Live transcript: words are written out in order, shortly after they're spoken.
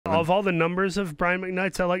Of all the numbers of Brian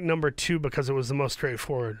McKnight's, I like number 2 because it was the most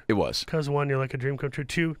straightforward. It was. Because 1, you're like a dream come true.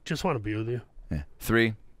 2, just want to be with you. Yeah. 3,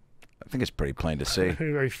 I think it's pretty plain to see.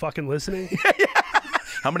 Are you fucking listening?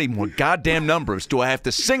 How many more goddamn numbers do I have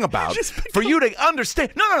to sing about for you to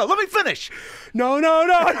understand? No, let me finish. No,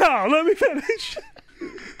 let me finish.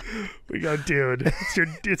 We go, dude.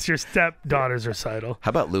 It's your stepdaughter's recital. How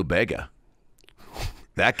about Lou Bega?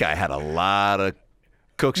 That guy had a lot of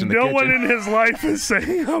cooks in the kitchen. No one in his life is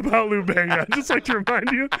saying, how about Lou Bega? I'd just like to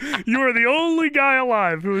remind you, you are the only guy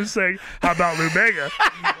alive who is saying, how about Lou Bega?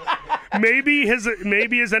 Maybe his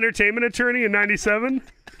entertainment attorney in '97.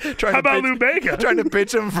 How about Lou Bega? Trying to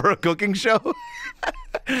pitch him for a cooking show.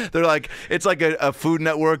 They're like, it's like a Food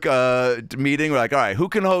Network meeting. We're like, all right, who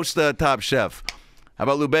can host Top Chef? How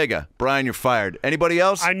about Lou Bega? Brian, you're fired. Anybody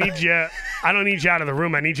else? I need you. I don't need you out of the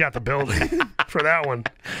room. I need you out the building for that one.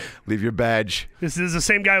 Leave your badge. This is the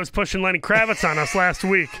same guy who was pushing Lenny Kravitz on us last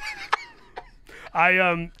week.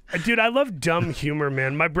 Dude, I love dumb humor,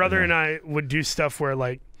 man. My brother and I would do stuff where,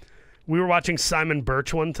 like, we were watching Simon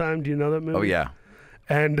Birch one time. Do you know that movie? Oh, yeah.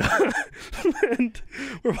 And, and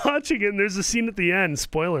we're watching it, and there's a scene at the end.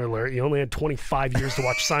 Spoiler alert, you only had 25 years to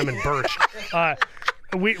watch Simon Birch.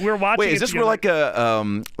 We're watching. Wait, is this where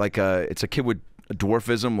it's a kid with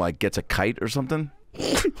dwarfism like gets a kite or something?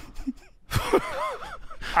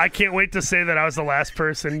 I can't wait to say that I was the last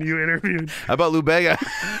person you interviewed. How about Lou Bega?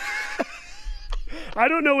 I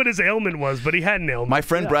don't know what his ailment was, but he had an ailment. My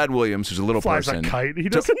friend Brad Williams, who's a little person. Flies a kite. He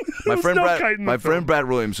doesn't. My friend Brad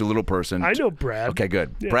Williams, who's a little person. I know Brad. Okay,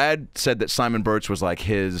 good. Yeah. Brad said that Simon Birch was like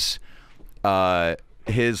his like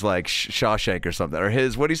Shawshank or something, or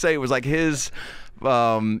his. What do you say? It was like his.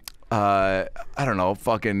 I don't know,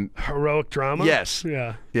 fucking heroic drama. Yes.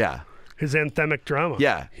 Yeah. Yeah. His anthemic drama.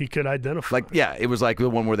 Yeah. He could identify. Like, yeah, it was like the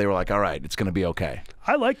one where they were like, all right, it's going to be okay.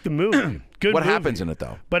 I like the movie. Good What movie. happens in it,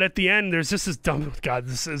 though? But at the end, there's just this dumb... God,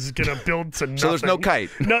 this is going to build to nothing. So there's no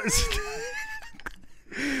kite. No.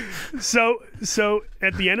 So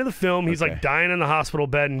at the end of the film, he's like dying in the hospital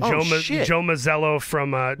bed, and Joe Mazzello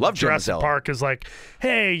from Jurassic Park is like,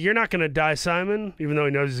 hey, you're not going to die, Simon, even though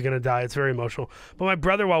he knows he's going to die. It's very emotional. But my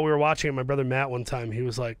brother, while we were watching it, my brother Matt one time, he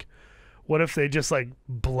was like, what if they just like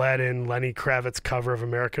bled in Lenny Kravitz's cover of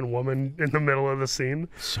American Woman in the middle of the scene?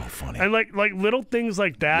 So funny. And like little things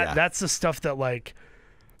like that, that's the stuff that like...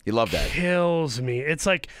 You love that. Kills me. It's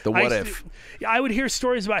like... The what if. I would hear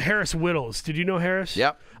stories about Harris Whittles. Did you know Harris?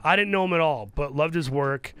 Yep. I didn't know him at all, but loved his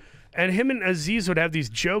work. And him and Aziz would have these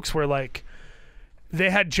jokes where like... They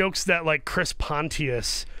had jokes that like Chris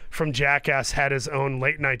Pontius from Jackass had his own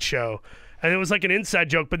late night show. And it was like an inside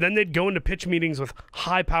joke, but then they'd go into pitch meetings with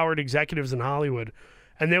high-powered executives in Hollywood,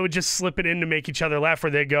 and they would just slip it in to make each other laugh, where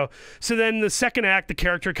they'd go, so then the second act, the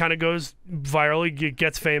character kind of goes viral, he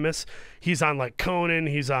gets famous. He's on like Conan,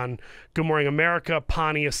 he's on Good Morning America,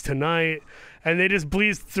 Pontius Tonight, and they just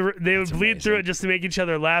bleed through. They would bleed through it just to make each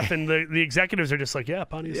other laugh, and the executives are just like, yeah,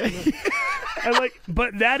 Pontius Tonight. And like,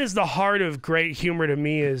 but that is the heart of great humor to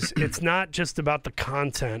me. Is it's not just about the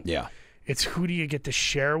content. Yeah. It's who do you get to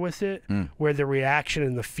share with it, where the reaction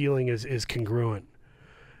and the feeling is congruent.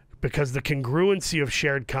 Because the congruency of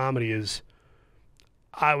shared comedy is,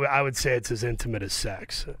 I would say it's as intimate as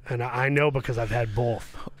sex. And I know because I've had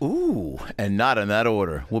both. Ooh, and not in that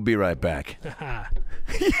order. We'll be right back.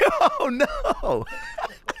 Yo, no.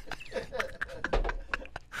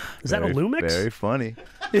 Is that a Lumix? Very funny.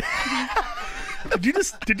 Did you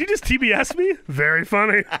just TBS me? Very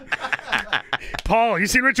funny. Paul, you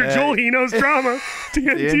seen Richard Jewell? He knows drama.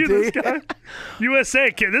 TNT, this guy. USA,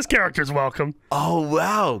 this character's welcome. Oh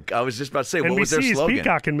wow! I was just about to say, what was their NBC's slogan?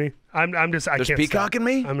 peacocking me. I There's can't peacocking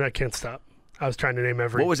stop. me. I can't stop. I was trying to name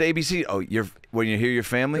every. What was ABC? Oh, when you hear your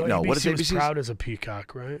family? No, what is ABC? Was Proud as a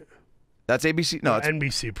Peacock, right? That's ABC. No, it's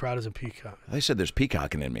NBC. Proud as a Peacock. They said there's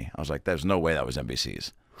peacocking in me. I was like, there's no way that was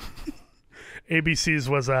NBC's. ABC's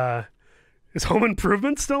was is Home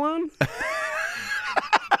Improvement still on?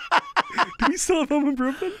 Do we still have Home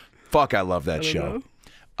Improvement? Fuck, I love that show.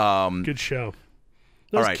 Good show.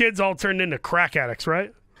 Those kids all turned into crack addicts,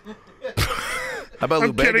 right? How about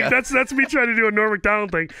Lou Bega? Kidding. That's me trying to do a Norm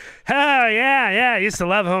Macdonald thing. Oh yeah. I used to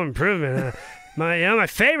love Home Improvement. My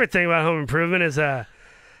favorite thing about Home Improvement is that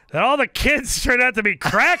all the kids turned out to be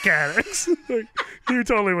crack addicts. You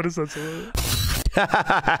totally would have said something.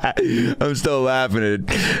 I'm still laughing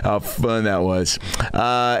at how fun that was.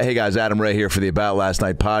 Hey guys, Adam Ray here for the About Last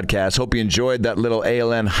Night podcast. Hope you enjoyed that little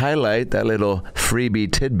ALN highlight, that little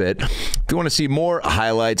freebie tidbit. If you want to see more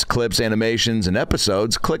highlights, clips, animations, and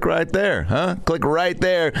episodes, click right there, huh? Click right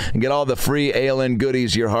there and get all the free ALN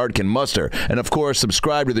goodies your heart can muster. And of course,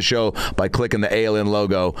 subscribe to the show by clicking the ALN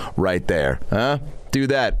logo right there, huh? Do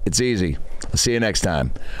that. It's easy. I'll see you next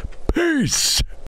time. Peace.